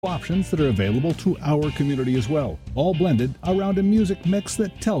Options that are available to our community as well, all blended around a music mix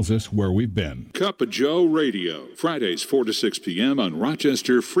that tells us where we've been. Cup of Joe Radio, Fridays 4 to 6 p.m. on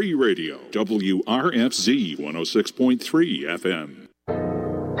Rochester Free Radio, WRFZ 106.3 FM.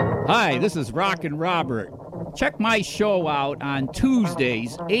 Hi, this is Rockin' Robert. Check my show out on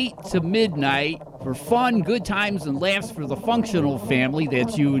Tuesdays, 8 to midnight, for fun, good times, and laughs for the functional family,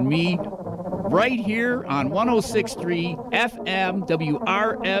 that's you and me, right here on 106.3 FM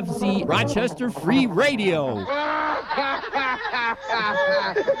WRFZ Rochester Free Radio.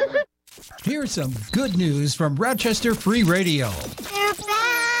 Here's some good news from Rochester Free Radio. They're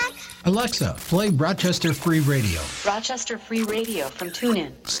back! Alexa, play Rochester Free Radio. Rochester Free Radio from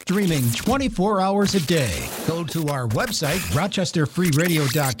TuneIn. Streaming 24 hours a day. Go to our website,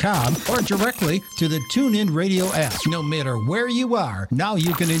 rochesterfreeradio.com, or directly to the TuneIn Radio app. No matter where you are, now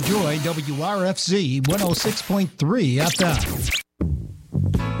you can enjoy WRFZ 106.3 FM.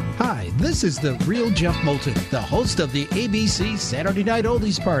 Hi, this is the real Jeff Moulton, the host of the ABC Saturday Night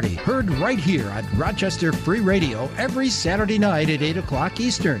Oldies Party, heard right here on Rochester Free Radio every Saturday night at 8 o'clock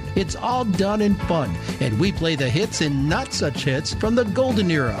Eastern. It's all done in fun, and we play the hits and not such hits from the golden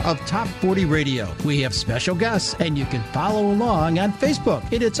era of Top 40 Radio. We have special guests, and you can follow along on Facebook,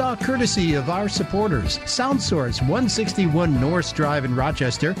 and it's all courtesy of our supporters, Sound Source 161 North Drive in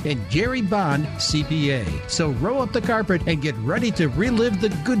Rochester, and Jerry Bond, CPA. So roll up the carpet and get ready to relive the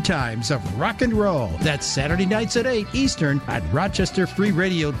good times of rock and roll. That's Saturday nights at 8 Eastern at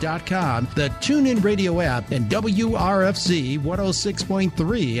rochesterfreeradio.com, the TuneIn Radio app, and WRFZ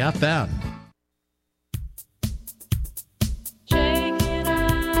 106.3 FM. Shaking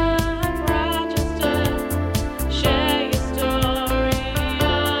Up Rochester, share your story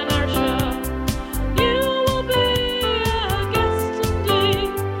on our show. You will be a guest today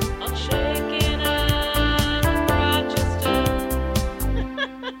on Shaking Up Rochester.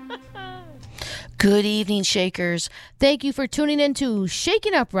 Good evening, Shakers. Thank you for tuning in to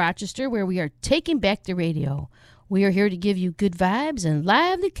Shaking Up Rochester, where we are taking back the radio. We are here to give you good vibes and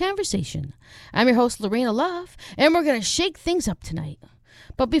lively conversation. I'm your host, Larana Love, and we're going to shake things up tonight.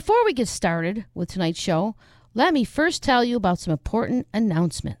 But before we get started with tonight's show, let me first tell you about some important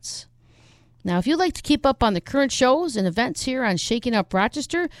announcements. Now, if you'd like to keep up on the current shows and events here on Shaking Up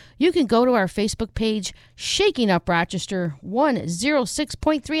Rochester, you can go to our Facebook page, Shaking Up Rochester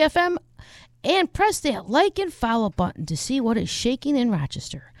 106.3 FM, and press that like and follow button to see what is shaking in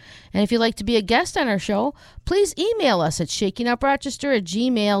Rochester. And if you'd like to be a guest on our show, please email us at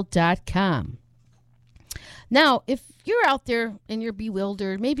shakinguprochester@gmail.com. Now, if you're out there and you're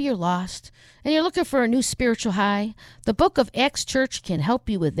bewildered, maybe you're lost, and you're looking for a new spiritual high, the Book of Acts Church can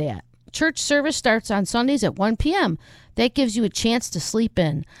help you with that. Church service starts on Sundays at 1 p.m. That gives you a chance to sleep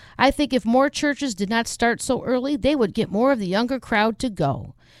in. I think if more churches did not start so early, they would get more of the younger crowd to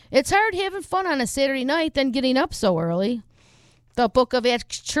go. It's hard having fun on a Saturday night than getting up so early. The Book of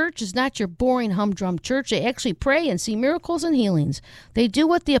Acts Church is not your boring humdrum church. They actually pray and see miracles and healings. They do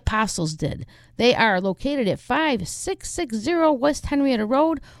what the apostles did. They are located at 5660 West Henrietta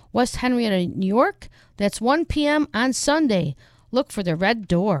Road, West Henrietta, New York. That's 1 p.m. on Sunday. Look for the red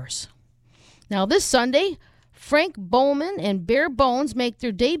doors. Now, this Sunday, Frank Bowman and Bare Bones make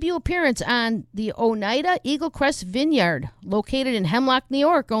their debut appearance on the Oneida Eagle Crest Vineyard, located in Hemlock, New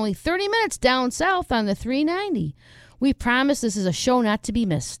York, only 30 minutes down south on the 390. We promise this is a show not to be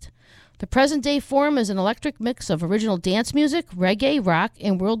missed. The present-day form is an electric mix of original dance music, reggae, rock,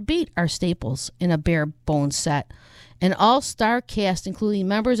 and world beat are staples in a Bare Bones set. An all-star cast including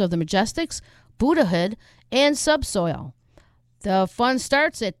members of the Majestics, Buddhahood, and Subsoil. The fun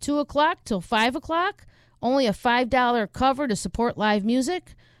starts at 2 o'clock till 5 o'clock. Only a $5 cover to support live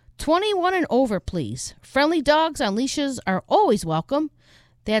music. 21 and over, please. Friendly dogs on leashes are always welcome.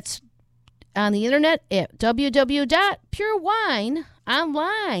 That's on the internet at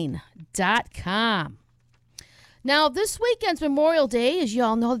www.purewineonline.com. Now, this weekend's Memorial Day, as you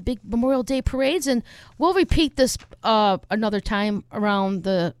all know, the big Memorial Day parades, and we'll repeat this another time around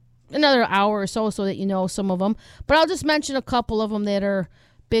another hour or so that you know some of them. But I'll just mention a couple of them that are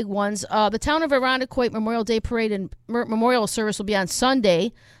big ones. The Town of Irondequoit Memorial Day Parade and Memorial Service will be on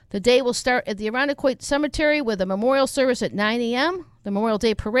Sunday. The day will start at the Irondequoit Cemetery with a memorial service at 9 a.m. The Memorial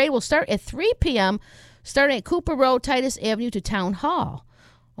Day Parade will start at 3 p.m., starting at Cooper Road, Titus Avenue to Town Hall.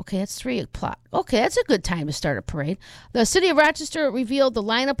 Okay, that's 3 o'clock. Okay, that's a good time to start a parade. The City of Rochester revealed the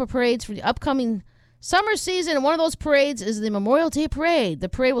lineup of parades for the upcoming summer season, and one of those parades is the Memorial Day Parade. The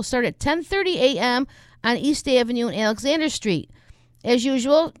parade will start at 10:30 a.m. on East Avenue and Alexander Street. As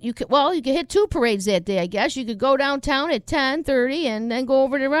usual, you could hit two parades that day, I guess. You could go downtown at 10:30 and then go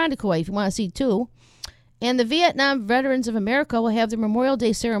over to Irondequoit if you want to see two. And the Vietnam Veterans of America will have their Memorial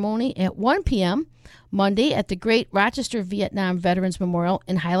Day ceremony at 1 p.m. Monday at the Great Rochester Vietnam Veterans Memorial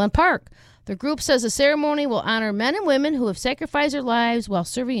in Highland Park. The group says the ceremony will honor men and women who have sacrificed their lives while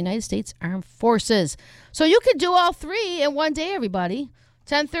serving United States Armed Forces. So you could do all three in one day, everybody.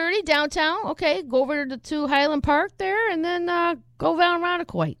 10:30 downtown. Okay, go over to Highland Park there and then go down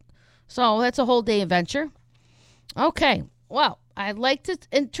Ronacoit. So that's a whole day adventure. Okay, well, I'd like to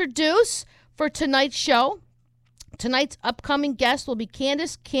introduce for tonight's show. Tonight's upcoming guest will be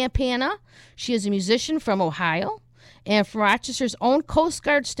Candace Campana. She is a musician from Ohio. And from Rochester's own Coast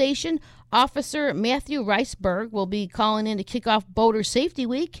Guard station, Officer Matthew Riceberg will be calling in to kick off Boater Safety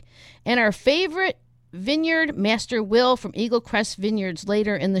Week. And our favorite vineyard master Will from Eagle Crest Vineyards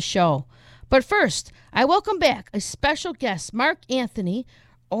later in the show. But first, I welcome back a special guest, Mark Anthony,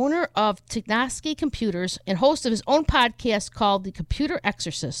 owner of Technosky Computers and host of his own podcast called The Computer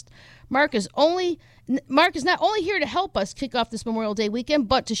Exorcist. Mark is not only here to help us kick off this Memorial Day weekend,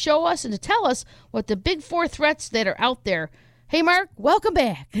 but to show us and to tell us what the big four threats that are out there. Hey, Mark, welcome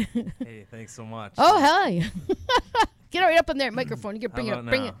back. Hey, thanks so much. Oh, hi. Get right up on that microphone. You can bring How it up. about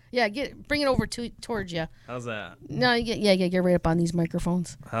Bring now? it. Yeah, bring it over towards you. How's that? No, get right up on these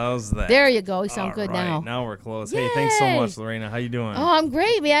microphones. How's that? There you go. You sound All good right, now. Now we're close. Hey, thanks so Yay. much, Lorena. How you doing? Oh, I'm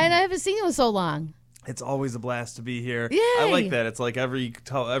great, man. I haven't seen you in so long. It's always a blast to be here. Yay. I like that. It's like every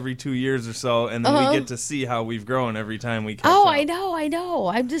 2 years or so, and then we get to see how we've grown every time we catch Oh, up. I know.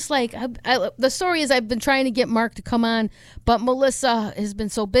 I'm just like, the story is I've been trying to get Mark to come on, but Melissa has been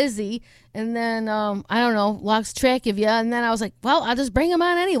so busy. And then, I don't know, lost track of you. And then I was like, well, I'll just bring him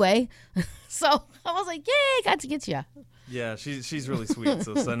on anyway. So I was like, yay, got to get you. Yeah, she's really sweet,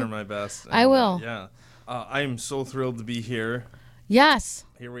 so send her my best. I will. Yeah. I am so thrilled to be here. Yes.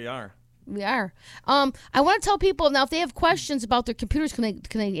 Here we are. We are. I want to tell people now if they have questions about their computers, can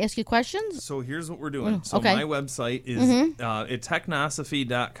they ask you questions? So here's what we're doing. So okay. my website is it's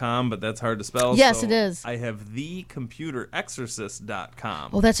technosophy.com, but that's hard to spell. Yes, so it is. I have thecomputerexorcist.com.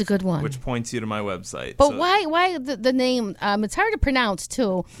 Oh, that's a good one. Which points you to my website. But So why the name? It's hard to pronounce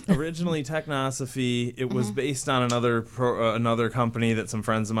too. originally Technosophy, it was based on another company that some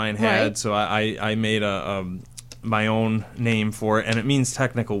friends of mine had. Right. So I made my own name for it, and it means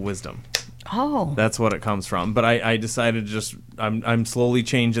technical wisdom. Oh. That's what it comes from. But I decided I'm slowly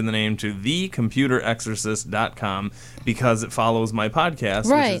changing the name to thecomputerexorcist.com because it follows my podcast,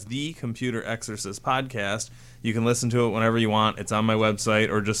 Right. which is The Computer Exorcist Podcast. You can listen to it whenever you want. It's on my website,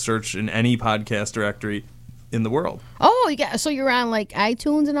 or just search in any podcast directory in the world. Oh, so you're on like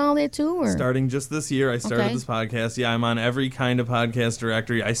iTunes and all that too, or Starting just this year, I started Okay. this podcast. Yeah, I'm on every kind of podcast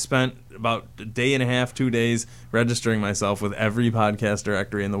directory. I spent about a day and a half, 2 days registering myself with every podcast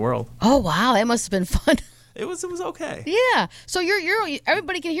directory in the world. Oh wow, that must have been fun. It was okay. Yeah. So you're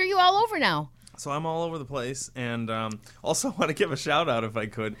everybody can hear you all over now. So I'm all over the place, and also want to give a shout out if I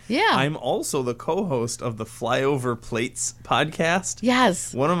could. Yeah. I'm also the co-host of the Flyover Plates podcast.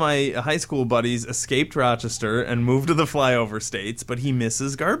 Yes. One of my high school buddies escaped Rochester and moved to the flyover states, but he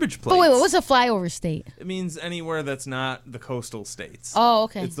misses garbage plates. But wait, what was a flyover state? It means anywhere that's not the coastal states. Oh,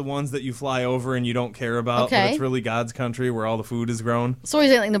 okay. It's the ones that you fly over and you don't care about, Okay. but it's really God's country where all the food is grown. So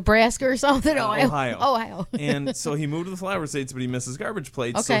is it like Nebraska or something? Ohio. And so he moved to the flyover states, but he misses garbage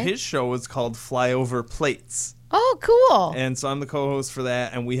plates. So Okay. his show is called Flyover Plates. Oh, cool. And so I'm the co-host for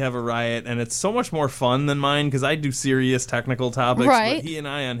that, and we have a riot, and it's so much more fun than mine because I do serious technical topics. Right. But he and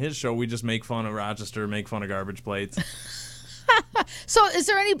I on his show, we just make fun of Rochester, make fun of garbage plates. So is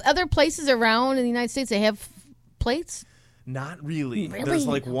there any other places around in the United States that have plates? Not really. Really? There's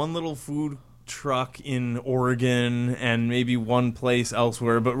like one little food truck in Oregon and maybe one place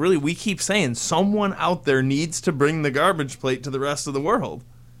elsewhere, but really we keep saying someone out there needs to bring the garbage plate to the rest of the world.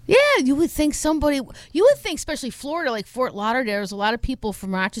 Yeah, you would think especially Florida, like Fort Lauderdale, there's a lot of people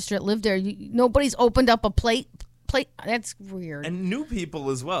from Rochester that live there. Nobody's opened up a plate. That's weird. And new people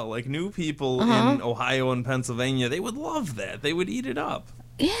as well. Like new people in Ohio and Pennsylvania, they would love that. They would eat it up.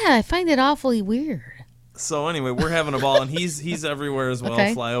 Yeah, I find it awfully weird. So anyway, we're having a ball, and he's everywhere as well.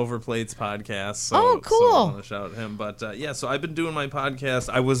 Okay. Flyover Plates podcast. So, Oh, cool. So I want to shout at him. But yeah, so I've been doing my podcast.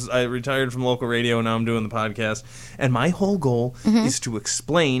 I retired from local radio, and now I'm doing the podcast. And my whole goal is to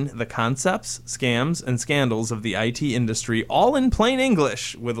explain the concepts, scams, and scandals of the IT industry, all in plain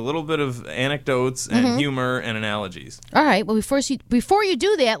English, with a little bit of anecdotes and humor and analogies. All right. Well, before you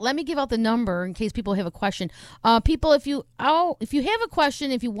do that, let me give out the number in case people have a question. People, if you have a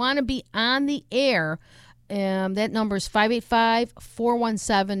question, if you want to be on the air, That number is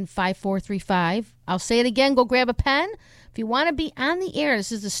 585-417-5435. I'll say it again. Go grab a pen. If you want to be on the air,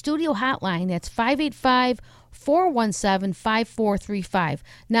 this is the studio hotline. That's 585-417-5435.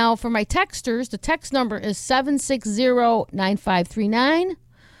 Now, for my texters, the text number is 760-9539.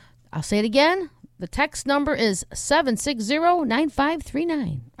 I'll say it again. The text number is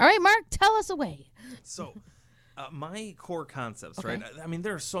 760-9539. All right, Mark, tell us away. So, my core concepts, right? I mean,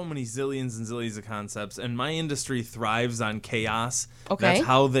 there are so many zillions and zillions of concepts, and my industry thrives on chaos. Okay. That's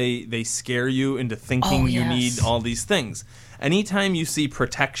how they scare you into thinking you need yes. all these things. Anytime you see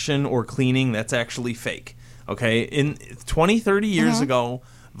protection or cleaning, that's actually fake. Okay? In 20, 30 years ago,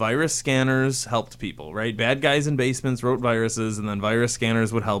 virus scanners helped people, right? Bad guys in basements wrote viruses, and then virus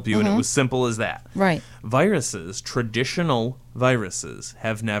scanners would help you, and it was simple as that. Right. Viruses, traditional viruses,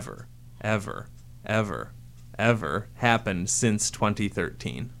 have never, ever, ever, ever happened since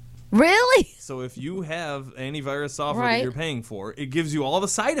 2013. Really? So if you have antivirus software Right. that you're paying for, it gives you all the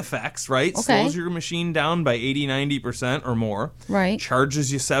side effects, right? Okay. Slows your machine down by 80, 90% or more. Right.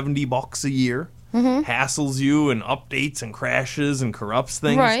 Charges you $70 a year. Hassles you and updates and crashes and corrupts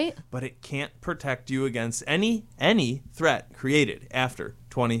things. Right. But it can't protect you against any threat created after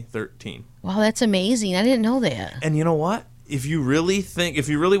 2013. Wow, that's amazing. I didn't know that. And you know what? If you really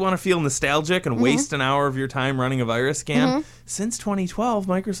want to feel nostalgic and waste an hour of your time running a virus scan, since 2012,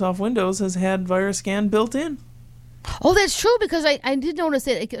 Microsoft Windows has had virus scan built in. Oh, that's true, because I did notice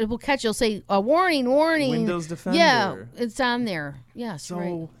that it will catch. It'll say, warning. Windows Defender. Yeah, it's on there. Yes, So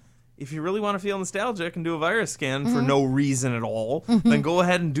right. if you really want to feel nostalgic and do a virus scan for no reason at all, then go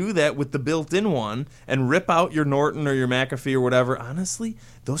ahead and do that with the built-in one and rip out your Norton or your McAfee or whatever. Honestly,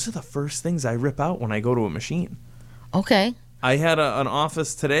 those are the first things I rip out when I go to a machine. Okay. I had an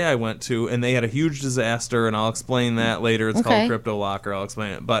office today I went to, and they had a huge disaster, and I'll explain that later. It's Okay. called Crypto Locker. I'll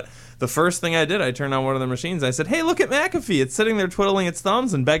explain it. But the first thing I did, I turned on one of their machines. I said, hey, look at McAfee. It's sitting there twiddling its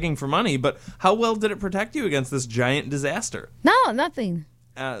thumbs and begging for money, but how well did it protect you against this giant disaster? No, nothing.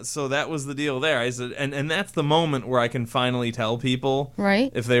 So that was the deal there. I said, and that's the moment where I can finally tell people, Right.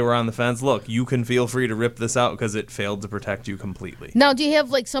 if they were on the fence, look, you can feel free to rip this out because it failed to protect you completely. Now, do you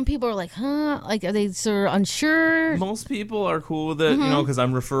have, like, some people are like, like, are they sort of unsure? Most people are cool with it, you know, because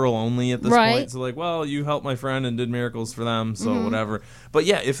I'm referral only at this Right. point. So like, well, you helped my friend and did miracles for them, so whatever. But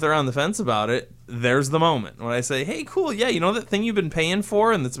yeah, if they're on the fence about it, there's the moment when I say, hey, cool, yeah, you know that thing you've been paying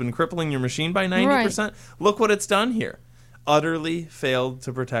for and that's been crippling your machine by 90%? Look what it's done here. Utterly failed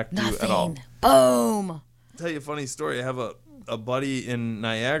to protect you at all. Nothing. Boom. I'll tell you a funny story. I have a buddy in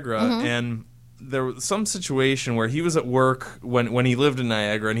Niagara, and there was some situation where he was at work when he lived in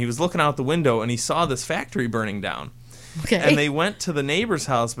Niagara, and he was looking out the window, and he saw this factory burning down. Okay. And they went to the neighbor's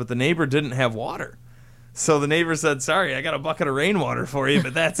house, but the neighbor didn't have water. So the neighbor said, sorry, I got a bucket of rainwater for you,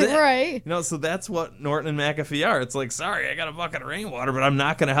 but that's it. Right. You know, so that's what Norton and McAfee are. It's like, sorry, I got a bucket of rainwater, but I'm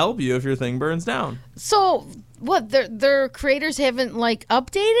not going to help you if your thing burns down. So, what, their creators haven't, like,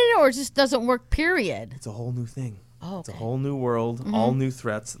 updated it, or it just doesn't work, period? It's a whole new thing. Oh, It's a okay. whole new world, all new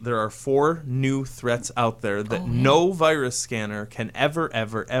threats. There are 4 new threats out there that no virus scanner can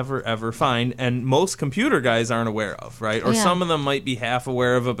ever find, and most computer guys aren't aware of, right? Or Yeah. some of them might be half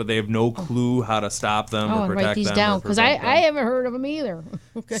aware of it, but they have no clue how to stop them Oh, or and protect write these them. down, or because I prevent them. haven't heard of them either.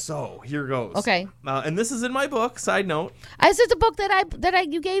 Okay. So here goes. Okay. And this is in my book. Side note. Is it the book that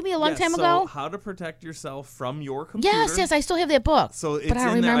you gave me a long Yes, time so ago? How to protect yourself from your computer. Yes, I still have that book. So it's but I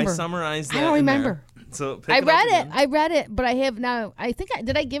don't in there. remember. I summarized that. I don't in there. remember. So pick I it up read again. it, but I have now. I think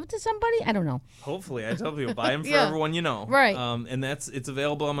did I give it to somebody? I don't know. Hopefully, I tell people buy them for Yeah. everyone you know. Right. And it's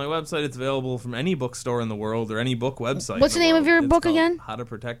available on my website. It's available from any bookstore in the world or any book website. What's in the name of world. your It's book called again? How to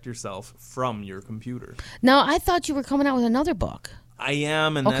Protect Yourself from Your Computer. Now I thought you were coming out with another book. I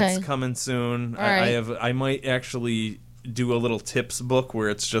am, and Okay. that's coming soon. All I right. have. I might actually do a little tips book where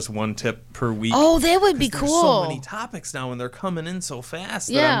it's just one tip per week. Oh, that would be 'Cause cool. There's so many topics now, and they're coming in so fast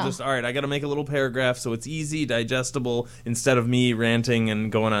that Yeah. I'm just, all right, I got to make a little paragraph so it's easy, digestible, instead of me ranting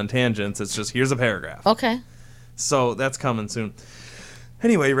and going on tangents. It's just, here's a paragraph. Okay. So that's coming soon.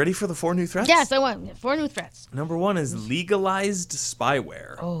 Anyway, ready for the 4 new threats? Yes, I want 4 new threats. Number 1 is legalized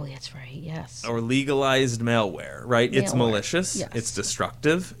spyware. Oh, that's right. Yes. Or legalized malware, right? It's Malware, malicious, yes. it's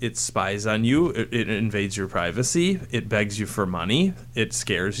destructive, it spies on you, it invades your privacy, it begs you for money, it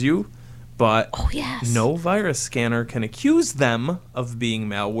scares you, but Oh, yes. no virus scanner can accuse them of being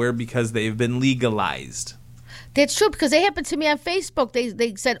malware because they've been legalized. That's true, because they happened to me on Facebook.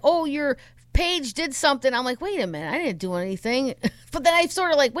 They said, "Oh, your page did something." I'm like, "Wait a minute, I didn't do anything." But then I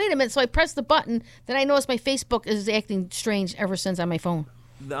sort of like, "Wait a minute." So I pressed the button. Then I noticed my Facebook is acting strange ever since on my phone.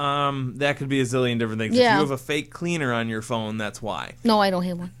 That could be a zillion different things. Yeah. If you have a fake cleaner on your phone, that's why. No, I don't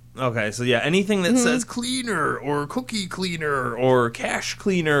have one. Okay, so yeah, anything that says cleaner or cookie cleaner or cache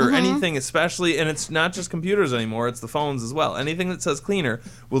cleaner, anything especially, and it's not just computers anymore, it's the phones as well. Anything that says cleaner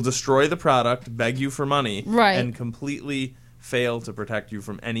will destroy the product, beg you for money, and completely fail to protect you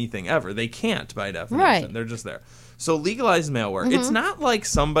from anything ever. They can't, by definition. Right. They're just there. So legalized malware. It's not like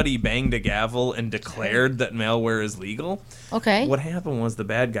somebody banged a gavel and declared that malware is legal. Okay. What happened was the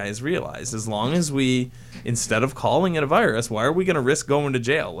bad guys realized as long as we, instead of calling it a virus, why are we going to risk going to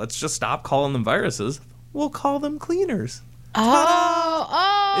jail? Let's just stop calling them viruses. We'll call them cleaners.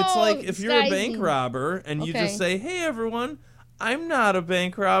 It's like if you're a bank robber and you just say, hey, everyone, I'm not a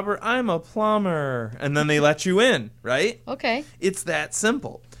bank robber, I'm a plumber. And then they let you in, right? Okay. It's that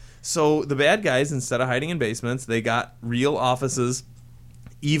simple. So the bad guys, instead of hiding in basements, they got real offices,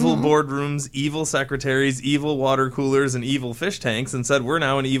 evil boardrooms, evil secretaries, evil water coolers, and evil fish tanks, and said, we're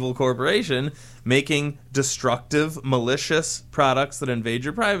now an evil corporation making destructive, malicious products that invade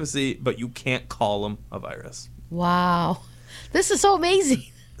your privacy, but you can't call them a virus. Wow. This is so amazing.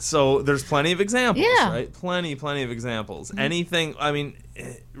 So there's plenty of examples, right? Plenty of examples. Anything, I mean,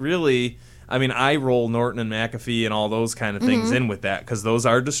 really... I mean, I roll Norton and McAfee and all those kind of things in with that because those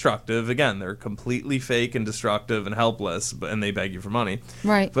are destructive. Again, they're completely fake and destructive and helpless, and they beg you for money.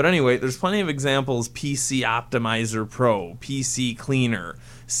 Right. But anyway, there's plenty of examples. PC Optimizer Pro, PC Cleaner,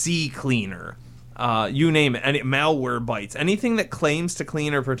 C Cleaner, you name it. Malware Bytes. Anything that claims to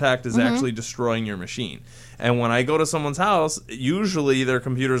clean or protect is actually destroying your machine. And when I go to someone's house, usually their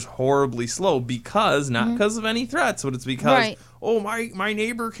computer's horribly slow because, not because of any threats, but it's because, my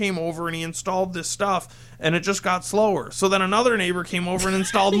neighbor came over and he installed this stuff and it just got slower. So then another neighbor came over and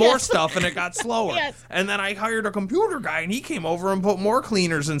installed more stuff and it got slower. And then I hired a computer guy and he came over and put more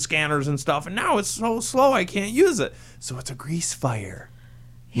cleaners and scanners and stuff. And now it's so slow I can't use it. So it's a grease fire.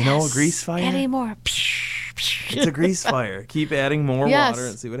 You know a grease fire? Adding more. It's a grease fire. Keep adding more water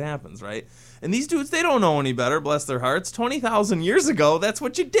and see what happens, right? And these dudes, they don't know any better, bless their hearts. 20,000 years ago, that's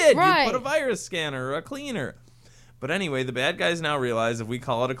what you did. You put a virus scanner or a cleaner. But anyway, the bad guys now realize if we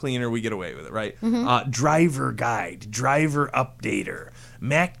call it a cleaner, we get away with it, right? Driver guide, driver updater,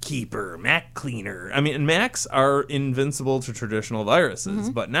 Mac keeper, Mac cleaner. I mean, and Macs are invincible to traditional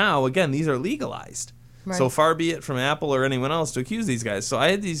viruses. But now, again, these are legalized. Right. So far be it from Apple or anyone else to accuse these guys. So I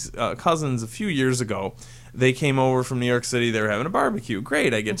had these cousins a few years ago. They came over from New York City. They were having a barbecue.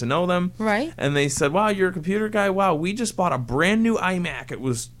 Great. I get to know them. Right. And they said, wow, you're a computer guy? Wow, we just bought a brand new iMac. It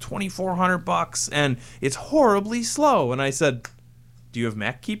was $2,400 and it's horribly slow. And I said, do you have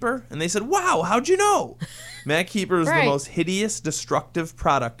MacKeeper? And they said, wow, how'd you know? MacKeeper is the most hideous, destructive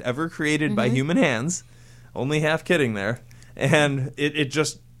product ever created by human hands. Only half kidding there. And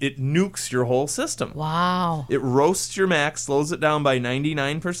it nukes your whole system. Wow. It roasts your Mac, slows it down by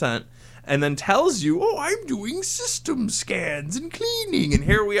 99%, and then tells you, oh, I'm doing system scans and cleaning. And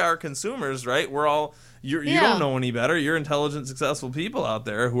here we are, consumers, right? We're all, you don't know any better. You're intelligent, successful people out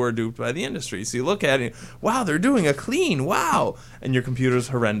there who are duped by the industry. So you look at it, wow, they're doing a clean, wow. And your computer's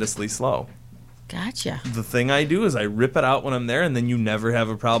horrendously slow. Gotcha. The thing I do is I rip it out when I'm there, and then you never have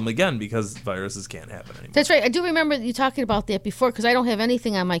a problem again because viruses can't happen anymore. That's right. I do remember you talking about that before because I don't have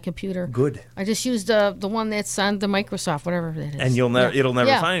anything on my computer. Good. I just use the one that's on the Microsoft, whatever that is. And it'll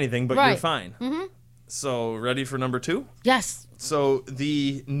never find anything, but you're fine. So ready for number 2? Yes. So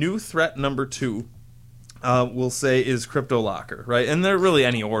the new threat number 2, we'll say, is CryptoLocker, right? And they're really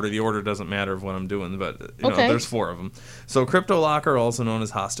any order. The order doesn't matter of what I'm doing, but you know, there's 4 of them. So CryptoLocker, also known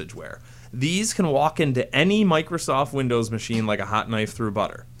as hostageware. These can walk into any Microsoft Windows machine like a hot knife through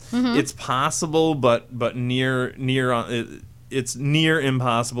butter. It's possible, but it's near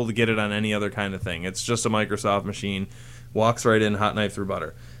impossible to get it on any other kind of thing. It's just a Microsoft machine, walks right in, hot knife through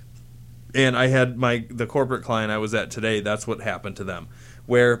butter. And I had the corporate client I was at today. That's what happened to them,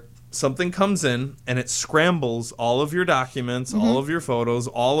 where something comes in and it scrambles all of your documents, all of your photos,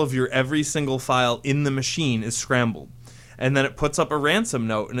 all of your every single file in the machine is scrambled. And then it puts up a ransom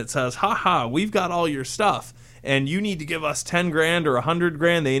note and it says, haha, we've got all your stuff and you need to give us 10 grand or 100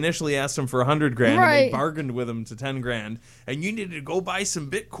 grand. They initially asked him for 100 grand and they bargained with him to 10 grand. And you need to go buy some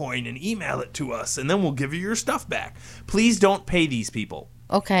Bitcoin and email it to us and then we'll give you your stuff back. Please don't pay these people.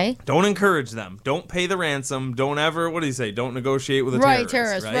 Okay. Don't encourage them. Don't pay the ransom. Don't ever, what do you say? Don't negotiate with a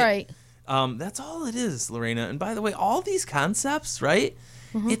terrorist. Right. That's all it is, Lorena. And by the way, all these concepts, right?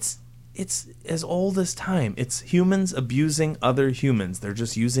 It's as old as time. It's humans abusing other humans. They're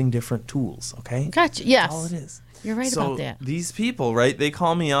just using different tools, okay? Gotcha. Yes. That's all it is. You're right about that. These people, right, they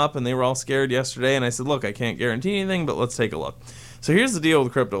call me up and they were all scared yesterday and I said, look, I can't guarantee anything, but let's take a look. So here's the deal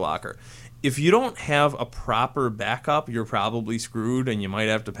with CryptoLocker. If you don't have a proper backup, you're probably screwed and you might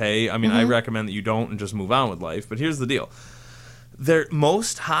have to pay. I mean, I recommend that you don't and just move on with life. But here's the deal.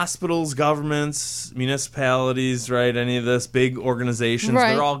 Most hospitals, governments, municipalities, right, any of this, big organizations,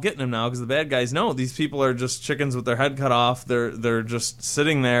 Right. they're all getting them now because the bad guys know these people are just chickens with their head cut off. They're just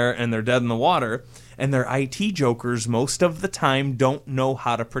sitting there and they're dead in the water. And their IT jokers most of the time don't know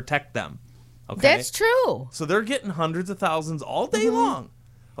how to protect them. Okay? That's true. So they're getting hundreds of thousands all day long.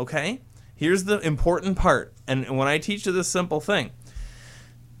 Okay? Here's the important part. And when I teach you this simple thing,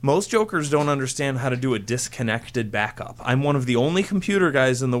 most jokers don't understand how to do a disconnected backup. I'm one of the only computer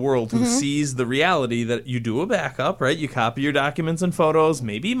guys in the world who sees the reality that you do a backup, right? You copy your documents and photos,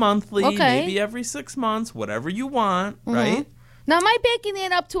 maybe monthly, Okay. maybe every 6 months, whatever you want, right? Now, am I backing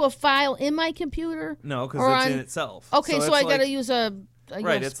that up to a file in my computer? No, because Or it's on- in itself. Okay, so it's I got to like- use a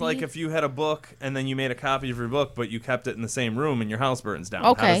Right, it's USB? like if you had a book and then you made a copy of your book, but you kept it in the same room and your house burns down.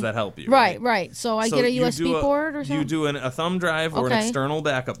 Okay. How does that help you? Right. So I get a you USB do board or You something? do a thumb drive or an Okay. external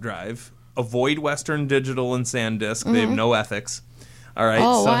backup drive. Avoid Western Digital and SanDisk. They have no ethics. All right.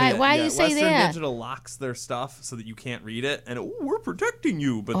 Oh, why do you say Western that? Digital locks their stuff so that you can't read it, and we're protecting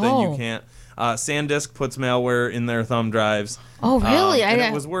you, but then you can't. SanDisk puts malware in their thumb drives. Oh, really? And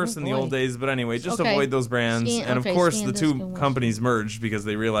it was worse in the boy. old days, but anyway, just Okay. avoid those brands. And of course, the SanDisk two and companies merged because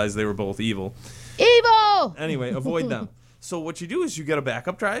they realized they were both evil. Evil! Anyway, avoid them. So what you do is you get a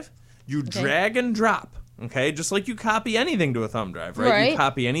backup drive, you drag and drop, okay? Just like you copy anything to a thumb drive, right? Right. You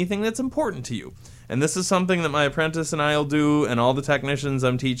copy anything that's important to you. And this is something that my apprentice and I will do, and all the technicians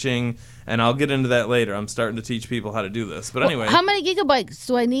I'm teaching, and I'll get into that later. I'm starting to teach people how to do this. But anyway. How many gigabytes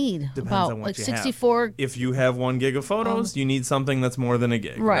do I need? Depends About on what like you 64. have. If you have 1 gig of photos, you need something that's more than a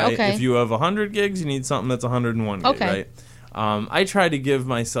gig. Right, okay. If you have 100 gigs, you need something that's 101 gig, Okay. right? I try to give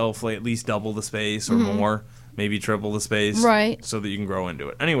myself like at least double the space or more, maybe triple the space. Right. So that you can grow into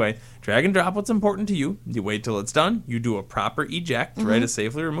it. Anyway, drag and drop what's important to you. You wait till it's done. You do a proper eject, right, to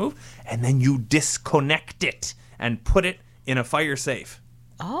safely remove. And then you disconnect it and put it in a fire safe.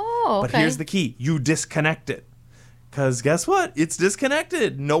 Oh, okay. But here's the key. You disconnect it. Because guess what? It's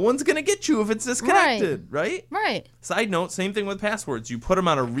disconnected. No one's going to get you if it's disconnected, right? Right. Side note, same thing with passwords. You put them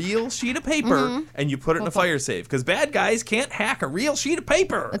on a real sheet of paper and you put it in a fire safe. Because bad guys can't hack a real sheet of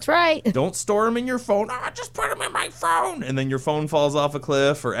paper. That's right. Don't store them in your phone. Just put them in my phone. And then your phone falls off a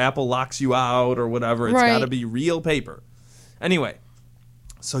cliff or Apple locks you out or whatever. It's Right. got to be real paper. Anyway,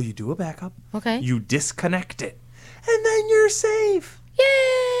 so you do a backup. Okay. You disconnect it. And then you're safe. Yay!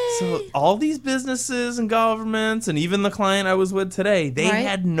 So all these businesses and governments and even the client I was with today, they Right.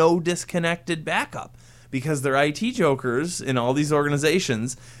 had no disconnected backup because they're IT jokers in all these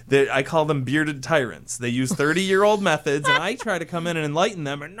organizations. I call them bearded tyrants. They use 30-year-old methods, and I try to come in and enlighten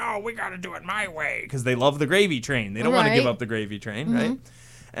them. And no, we got to do it my way because they love the gravy train. They don't want to give Right. up the gravy train, right?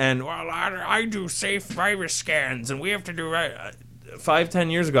 And well, I do safe virus scans, and we have to do right. 5-10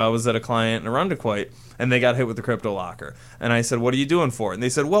 years ago, I was at a client in Arundequoit, and they got hit with the crypto locker. And I said, "What are you doing for it?" And they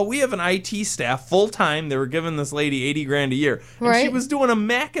said, "Well, we have an IT staff full time. They were giving this lady $80,000 a year, and she Right. was doing a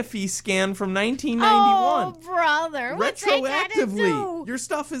McAfee scan from 1991." Oh, brother. What's that gotta Retroactively, do? your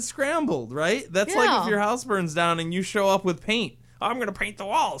stuff is scrambled, right? That's like Yeah. if your house burns down and you show up with paint. I'm gonna paint the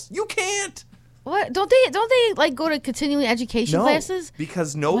walls. You can't. What? Don't they like go to continuing education No, classes?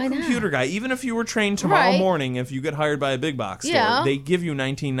 because no Why not? computer guy, even if you were trained tomorrow Right. morning, if you get hired by a big box store, Yeah. they give you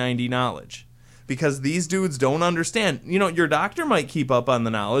 1990 knowledge. Because these dudes don't understand. You know, your doctor might keep up on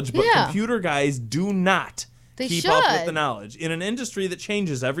the knowledge, but Yeah. computer guys do not They keep up with should. the knowledge in an industry that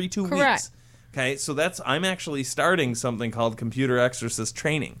changes every 2 Correct. weeks. Okay, so I'm actually starting something called computer exorcist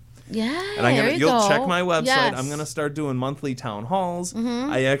training. Yeah. And there you'll go. check my website. Yes. I'm going to start doing monthly town halls.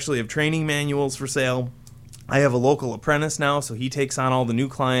 I actually have training manuals for sale. I have a local apprentice now, so he takes on all the new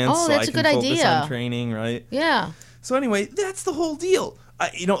clients. Oh, so that's I a can good focus idea. on training, right? Yeah. So anyway, that's the whole deal.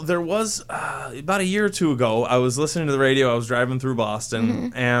 There was about a year or two ago, I was listening to the radio. I was driving through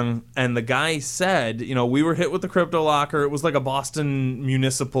Boston, and the guy said, we were hit with the crypto locker. It was like a Boston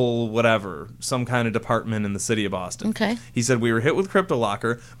municipal whatever, some kind of department in the city of Boston. Okay. He said, we were hit with crypto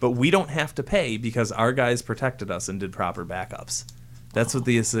locker, but we don't have to pay because our guys protected us and did proper backups. That's what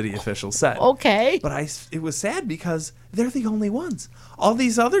the city official said. Okay. But it was sad because they're the only ones. All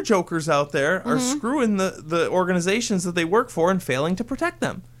these other jokers out there are screwing the organizations that they work for and failing to protect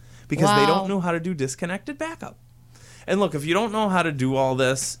them because they Wow. don't know how to do disconnected backup. And look, if you don't know how to do all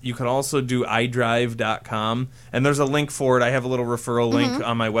this, you can also do iDrive.com. And there's a link for it. I have a little referral link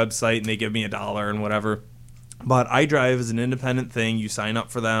on my website, and they give me $1 and whatever. But iDrive is an independent thing. You sign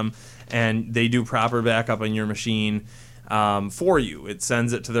up for them, and they do proper backup on your machine. For you. It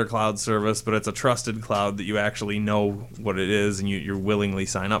sends it to their cloud service, but it's a trusted cloud that you actually know what it is and you willingly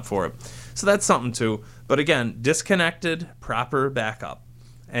sign up for it. So that's something too. But again, disconnected, proper backup.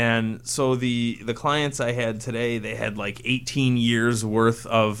 And so the clients I had today, they had like 18 years worth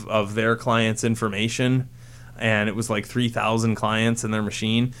of their clients' information, and it was like 3,000 clients in their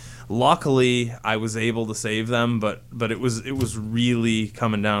machine. Luckily, I was able to save them, but it was really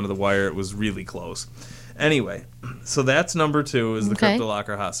coming down to the wire. It was really close. Anyway, so that's number 2 is the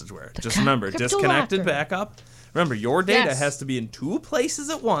CryptoLocker hostageware. Just remember, disconnected backup. Remember, your data has to be in 2 places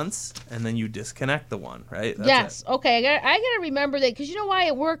at once, and then you disconnect the one, right? That's it. Okay. I gotta remember that because you know why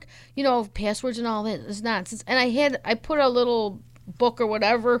at work, passwords and all that is nonsense. And I put a little book or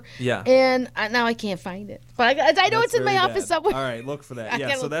whatever. Yeah. And now I can't find it, but I know it's in my office somewhere. All right, look for that. I Yeah.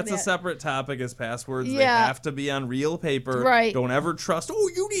 gotta So look that's for a that. separate topic as passwords. Yeah. They have to be on real paper. Right. Don't ever trust. Oh,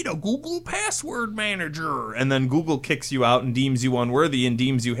 you need a Google password manager, and then Google kicks you out and deems you unworthy and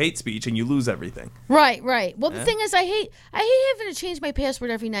deems you hate speech, and you lose everything. Right. Well, the thing is, I hate having to change my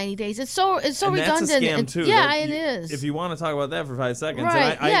password every 90 days. It's so And redundant. that's a scam too. Yeah, it is. If you want to talk about that for 5 seconds,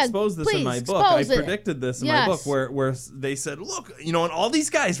 Right, and I exposed this in my book. I predicted this in my book where they said, look, and all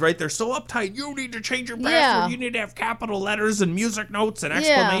these guys, right? They're so uptight. You need to change your password. Yeah. You need to have capital letters and music notes and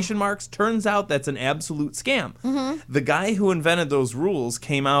exclamation marks. Turns out that's an absolute scam. Mm-hmm. The guy who invented those rules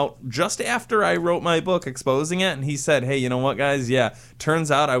came out just after I wrote my book exposing it, and he said, hey, you know what, guys? Yeah, turns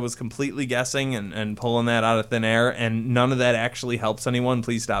out I was completely guessing and pulling that out of thin air, and none of that actually helps anyone.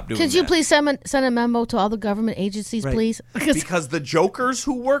 Please stop doing that. Could you please send a memo to all the government agencies, please? Because the jokers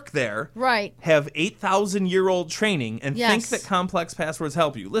who work there have 8,000-year-old training and think that complex passwords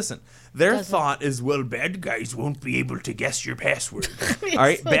help you. Listen, their thought is, well, bad guys won't be able to guess your password. All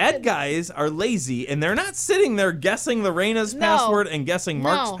right, bad guys are lazy, and they're not sitting there guessing Lorena's password and guessing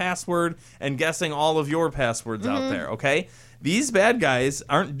Mark's password and guessing all of your passwords out there, okay? These bad guys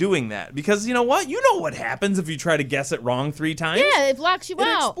aren't doing that because you know what? You know what happens if you try to guess it wrong 3 times? Yeah, it blocks you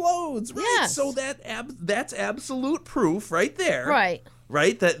out. It explodes, right? Yes. So that's absolute proof right there. Right.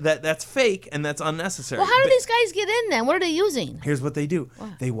 Right? That's fake and that's unnecessary. Well, how do these guys get in then? What are they using? Here's what they do.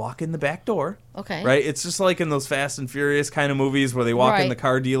 What? They walk in the back door. Okay. Right? It's just like in those Fast and Furious kind of movies where they walk in the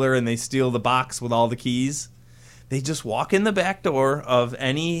car dealer and they steal the box with all the keys. They just walk in the back door of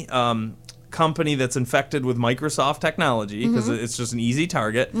any company that's infected with Microsoft technology because it's just an easy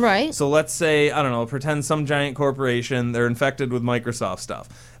target. Right. So let's say, I don't know, pretend some giant corporation, they're infected with Microsoft stuff.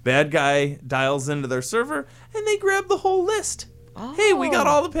 Bad guy dials into their server and they grab the whole list. Oh. Hey, we got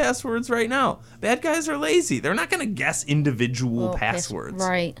all the passwords right now. Bad guys are lazy. They're not going to guess individual passwords.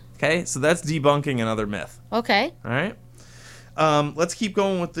 Right. Okay, so that's debunking another myth. Okay. All right. Let's keep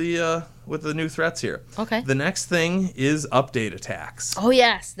going with the new threats here. Okay. The next thing is update attacks. Oh,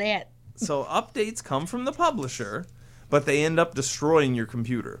 yes, that. So updates come from the publisher, but they end up destroying your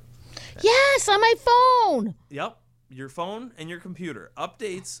computer. Yes, on my phone. Yep, your phone and your computer.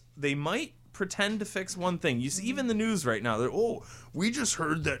 Updates, they might pretend to fix one thing. You see, even the news right now, we just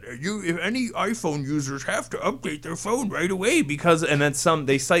heard that if any iPhone users have to update their phone right away because, and then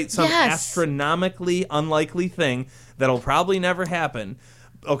they cite some astronomically unlikely thing that'll probably never happen.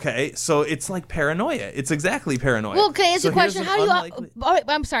 Okay, so it's like paranoia. It's exactly paranoia. Well, okay, it's so a question. How do you? unlikely-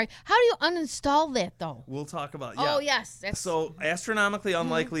 I'm sorry. How do you uninstall that though? We'll talk about. Oh yes. So astronomically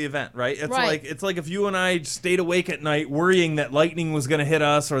unlikely event, right? It's Right. like if you and I stayed awake at night worrying that lightning was going to hit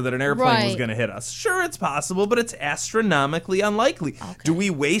us or that an airplane was going to hit us. Sure, it's possible, but it's astronomically unlikely. Okay. Do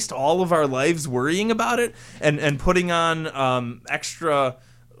we waste all of our lives worrying about it and putting on extra?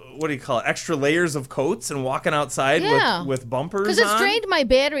 What do you call it? Extra layers of coats and walking outside with bumpers on? Because it's drained my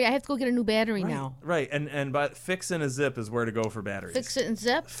battery. I have to go get a new battery now. Right, but fix in a zip is where to go for batteries. Fix it in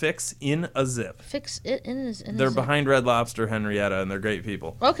zip? Fix in a zip. Fix it in a zip. They're behind Red Lobster, Henrietta, and they're great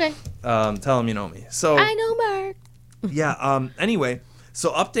people. Okay. Tell them you know me. So I know Mark. Yeah, anyway,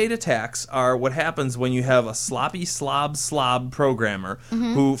 so update attacks are what happens when you have a sloppy slob programmer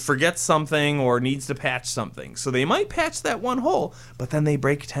who forgets something or needs to patch something. So they might patch that one hole, but then they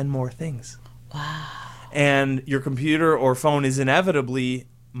break 10 more things. Wow. And your computer or phone is inevitably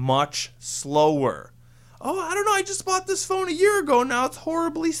much slower. Oh, I don't know, I just bought this phone a year ago, now it's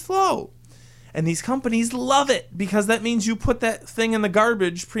horribly slow. And these companies love it because that means you put that thing in the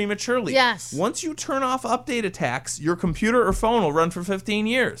garbage prematurely. Yes. Once you turn off update attacks, your computer or phone will run for 15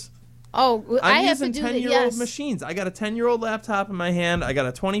 years. Oh, I have to using do that. 10-year-old machines. I got a 10-year-old laptop in my hand. I got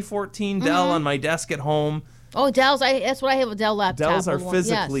a 2014 Dell on my desk at home. Oh, Dell's. That's what I have, a Dell laptop. Dells are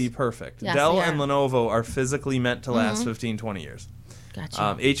physically perfect. Yes, Dell they and are. Lenovo are physically meant to last 15, 20 years.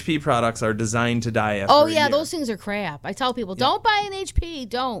 Gotcha. HP products are designed to die after Oh, a yeah, year. those things are crap. I tell people, don't buy an HP.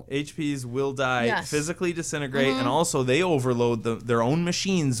 Don't. HPs will die, Yes. physically disintegrate, and also they overload their own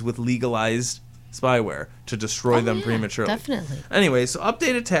machines with legalized spyware to destroy them prematurely. Definitely. Anyway, so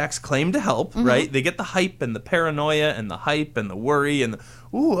update attacks claim to help, right? They get the hype and the paranoia and the hype and the worry and the,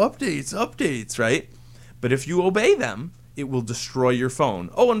 updates, right? But if you obey them, it will destroy your phone.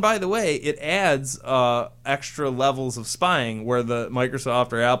 Oh, and by the way, it adds extra levels of spying where the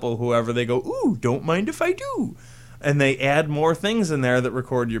Microsoft or Apple, whoever, they go, ooh, don't mind if I do. And they add more things in there that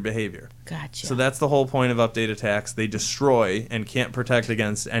record your behavior. Gotcha. So that's the whole point of update attacks. They destroy and can't protect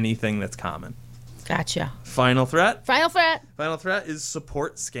against anything that's common. Gotcha. Final threat? Final threat. Final threat is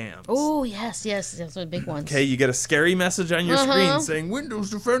support scams. Oh, yes. Those are the big ones. Okay, you get a scary message on your screen saying, Windows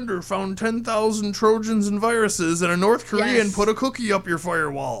Defender found 10,000 Trojans and viruses, and a North Korean put a cookie up your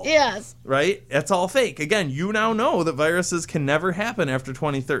firewall. Yes. Right? That's all fake. Again, you now know that viruses can never happen after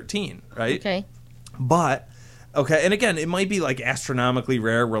 2013, right? Okay. But... okay, and again, it might be like astronomically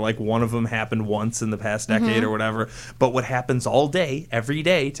rare where like one of them happened once in the past decade or whatever, but what happens all day, every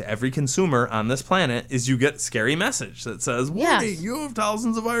day, to every consumer on this planet is you get a scary message that says, warning, you have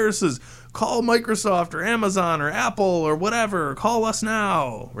thousands of viruses. Call Microsoft or Amazon or Apple or whatever. Call us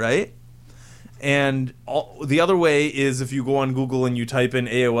now, right? And the other way is if you go on Google and you type in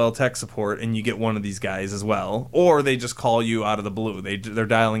AOL tech support and you get one of these guys as well, or they just call you out of the blue. They're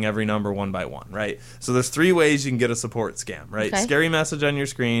dialing every number one by one, right? So there's 3 ways you can get a support scam, right? Okay. Scary message on your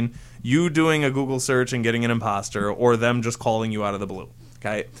screen, you doing a Google search and getting an imposter, or them just calling you out of the blue,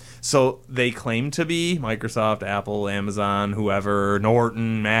 okay? So they claim to be Microsoft, Apple, Amazon, whoever,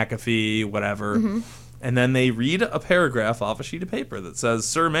 Norton, McAfee, whatever. And then they read a paragraph off a sheet of paper that says,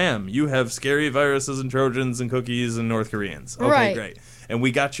 sir, ma'am, you have scary viruses and Trojans and cookies and North Koreans. Okay, great. And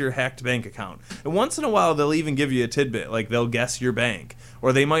we got your hacked bank account. And once in a while, they'll even give you a tidbit, like they'll guess your bank.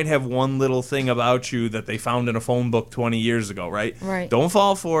 Or they might have one little thing about you that they found in a phone book 20 years ago, right? Don't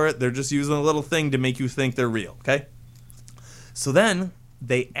fall for it. They're just using a little thing to make you think they're real, okay? So then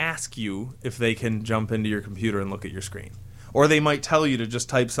they ask you if they can jump into your computer and look at your screen. Or they might tell you to just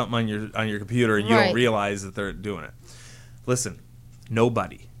type something on your computer and you don't realize that they're doing it. Listen,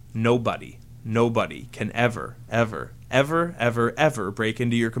 nobody can ever break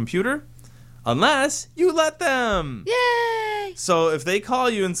into your computer unless you let them. Yay! So if they call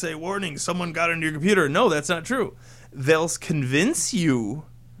you and say, warning, someone got into your computer, no, that's not true. They'll convince you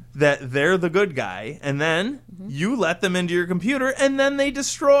that they're the good guy, and then you let them into your computer, and then they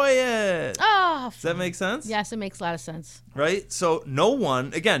destroy it. Oh, does that make sense? Yes, it makes a lot of sense. Right? So no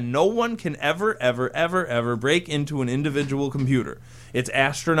one can ever break into an individual computer. It's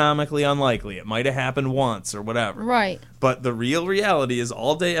astronomically unlikely. It might have happened once or whatever. Right. But the real reality is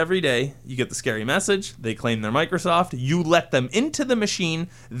all day, every day, you get the scary message, they claim they're Microsoft, you let them into the machine,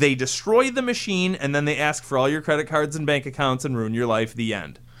 they destroy the machine, and then they ask for all your credit cards and bank accounts and ruin your life. The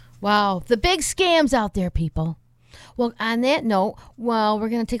end. Wow, the big scams out there, people. Well, on that note, we're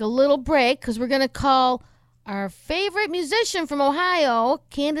going to take a little break because we're going to call our favorite musician from Ohio,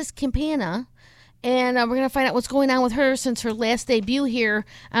 Candace Campana, and we're going to find out what's going on with her since her last debut here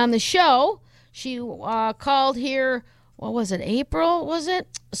on the show. She called here, what was it, April, was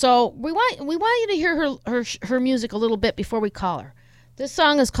it? So we want you to hear her music a little bit before we call her. This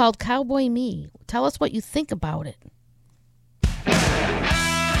song is called Cowboy Me. Tell us what you think about it.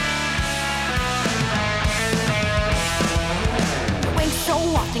 So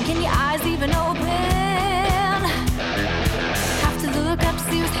often, can your eyes even open? Have to look up,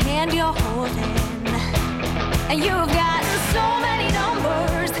 see whose hand you're holding. And you've gotten so many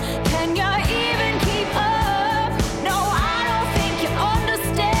numbers. Can you even keep up? No, I don't think you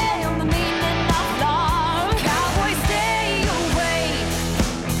understand the meaning of love. Cowboy, stay away.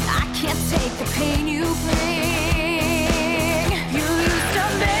 I can't take the pain you bring. You used to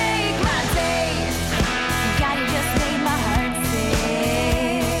make my day. God, you just made my heart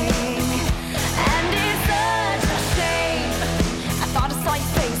sing. And it's such a shame. I thought I saw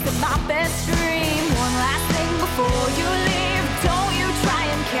your face at my best dream. One last thing before you leave. Don't you try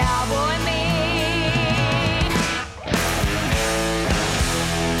and cowboy me.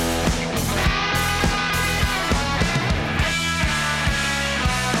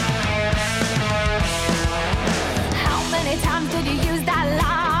 How many times did you use that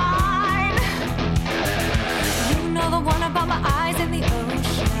line? You know the one about my eyes in the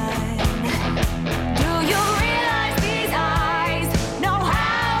ocean. Do you realize these eyes know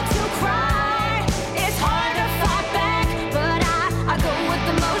how to cry? It's hard to fight back, but I go with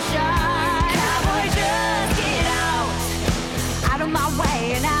the motion.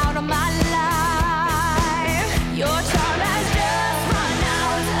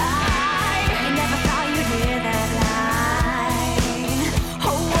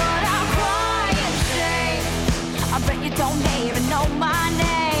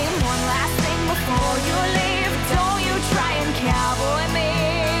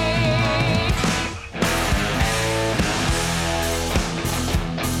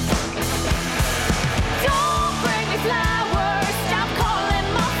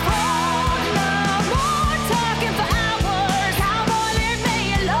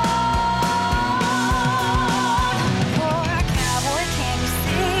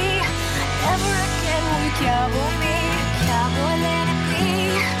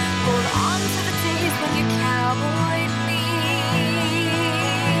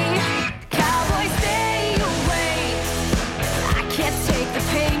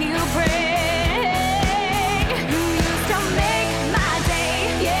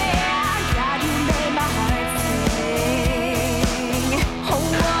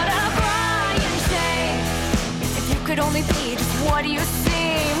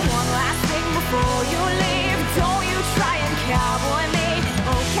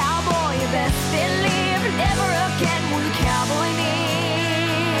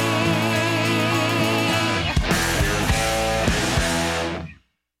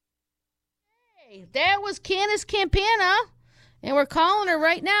 Canis Campana, and we're calling her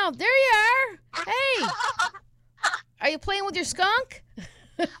right now. There you are. Hey. Are you playing with your skunk?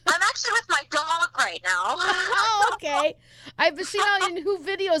 I'm actually with my dog right now. Oh, okay. I've been seeing all your new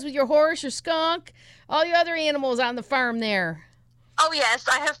videos with your horse, your skunk, all your other animals on the farm there. Oh, yes,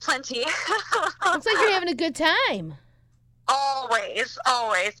 I have plenty. Looks like you're having a good time. Always,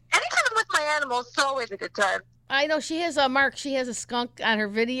 always. Anytime I'm with my animals, it's always a good time. I know she has Mark. She has a skunk on her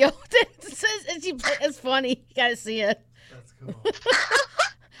video. It's funny. You gotta see it. That's cool. We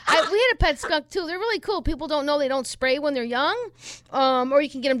had a pet skunk too. They're really cool. People don't know they don't spray when they're young, or you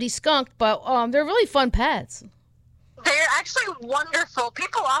can get them de-skunked. But they're really fun pets. They're actually wonderful.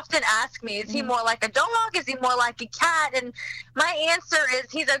 People often ask me, is he more like a dog? Is he more like a cat? And my answer is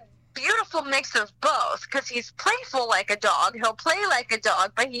he's a beautiful mix of both, because he's playful like a dog. He'll play like a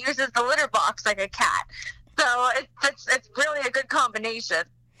dog, but he uses the litter box like a cat. So it's really a good combination.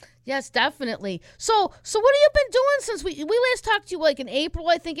 Yes, definitely. So what have you been doing since we last talked to you, like in April,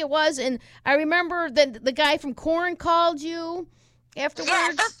 I think it was, and I remember that the guy from Korn called you afterwards.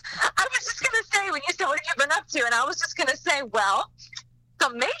 Yes, I was just going to say, when you said what have you been up to, and I was just going to say, well,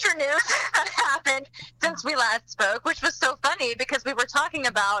 some major news that happened since we last spoke, which was so funny because we were talking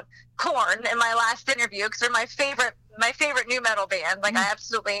about Korn in my last interview, because they're my favorite nu metal band. Like, I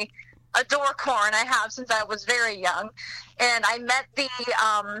absolutely adore Korn. I have since I was very young. And I met the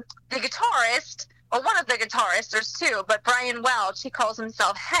guitarist, well, one of the guitarists, there's two, but Brian Welch, he calls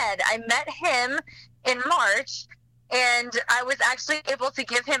himself Head. I met him in March, and I was actually able to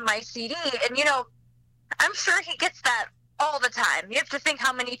give him my CD. And, you know, I'm sure he gets that all the time. You have to think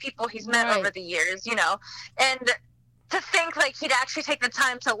how many people he's met over the years, you know. And to think, like, he'd actually take the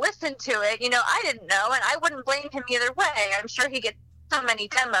time to listen to it, you know, I didn't know, and I wouldn't blame him either way. I'm sure he gets so many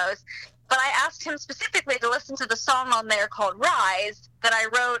demos. But I asked him specifically to listen to the song on there called Rise that I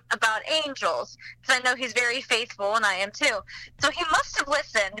wrote about angels, because I know he's very faithful, and I am too. So he must have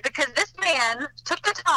listened, because this man took the time